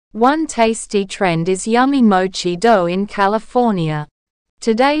One tasty trend is yummy mochi dough in California.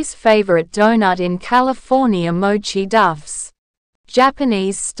 Today's favorite donut in California, mochi duffs.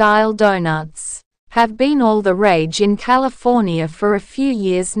 Japanese-style donuts have been all the rage in California for a few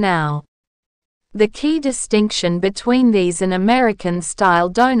years now. The key distinction between these and American-style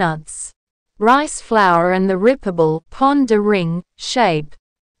donuts: rice flour and the rippable pond de ring shape.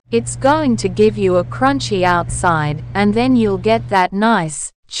 It's going to give you a crunchy outside, and then you'll get that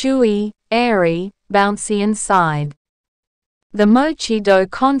nice, chewy, airy, bouncy inside. The mochi dough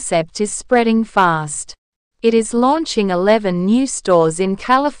concept is spreading fast. It is launching 11 new stores in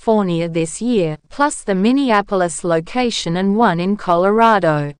California this year, plus the Minneapolis location and one in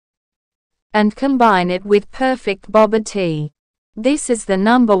Colorado. And combine it with perfect boba tea. This is the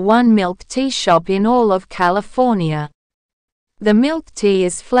 #1 milk tea shop in all of California. The milk tea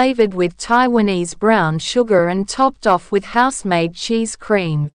is flavored with Taiwanese brown sugar and topped off with house-made cheese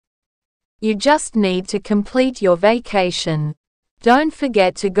cream. You just need to complete your vacation. Don't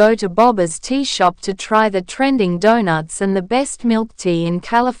forget to go to Boba's Tea Shop to try the trending donuts and the best milk tea in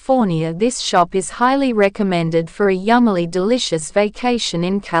California. This shop is highly recommended for a yummily delicious vacation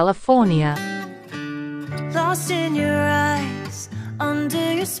in California. Lost in your eyes,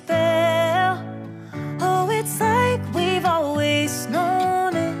 under your spell. Oh, it's like we've always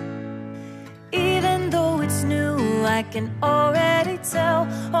known it. Even though it's new, I can already tell.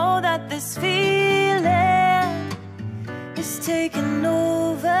 Oh, that this feeling is taking over.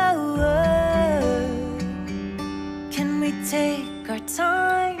 Can we take our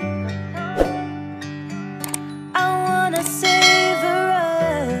time?